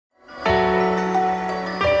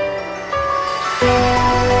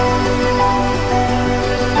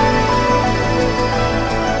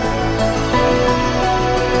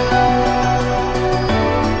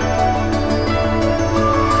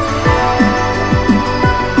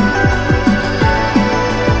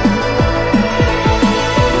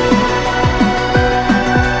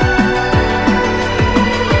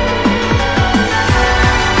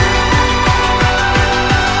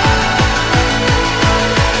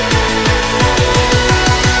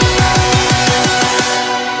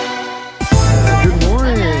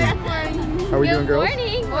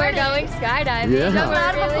skydive. Yeah. Jumping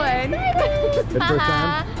out of a plane. First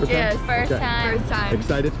time? Yes, first Okay. time. First time.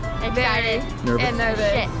 Excited? Excited. Nervous? And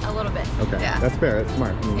nervous. Shit, a little bit. Okay, Yeah. that's fair. That's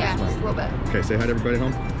smart. I mean, Yeah, that's just a smart. little bit. Okay, say hi to everybody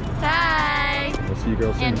home. Bye. We'll see you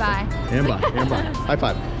girls soon. And bye. And bye. And bye. High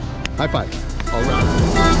five. High five. All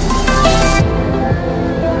right.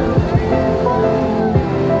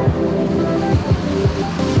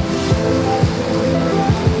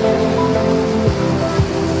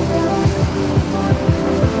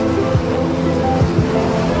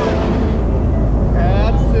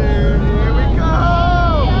 Adysan, here we go.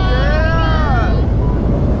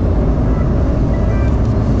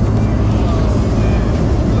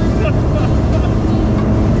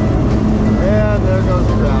 Yeah. And there goes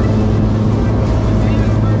the ground.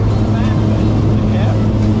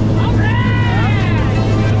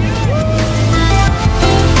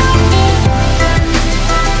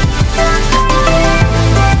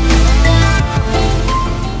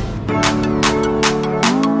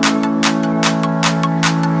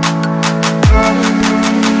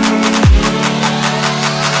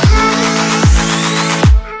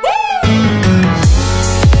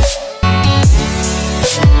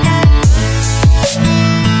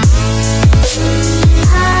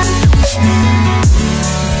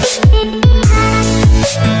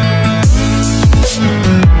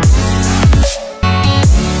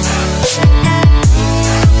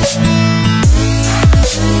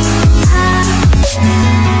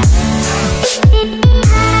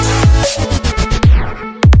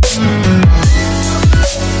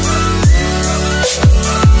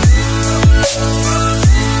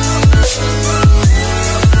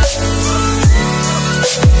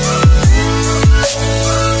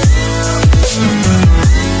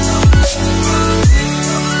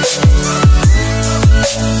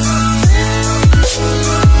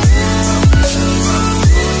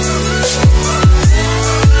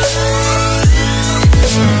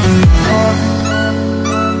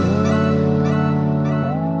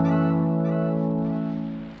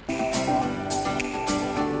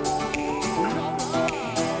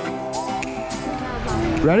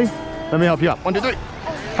 Ready? Let me help you up. 1, 2, 3.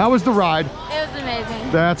 How was the ride? It was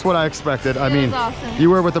amazing. That's what I expected. I mean, was awesome. you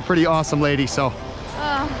were with a pretty awesome lady, so.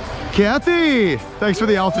 Kathy, thanks for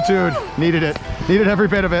the altitude. Needed it. Needed every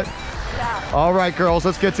bit of it. Yeah. All right, girls,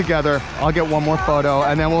 let's get together. I'll get one more photo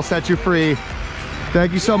and then we'll set you free.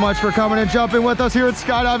 Thank you so much for coming and jumping with us here at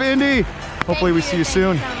Skydive Indy. Hopefully we see you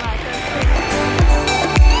soon.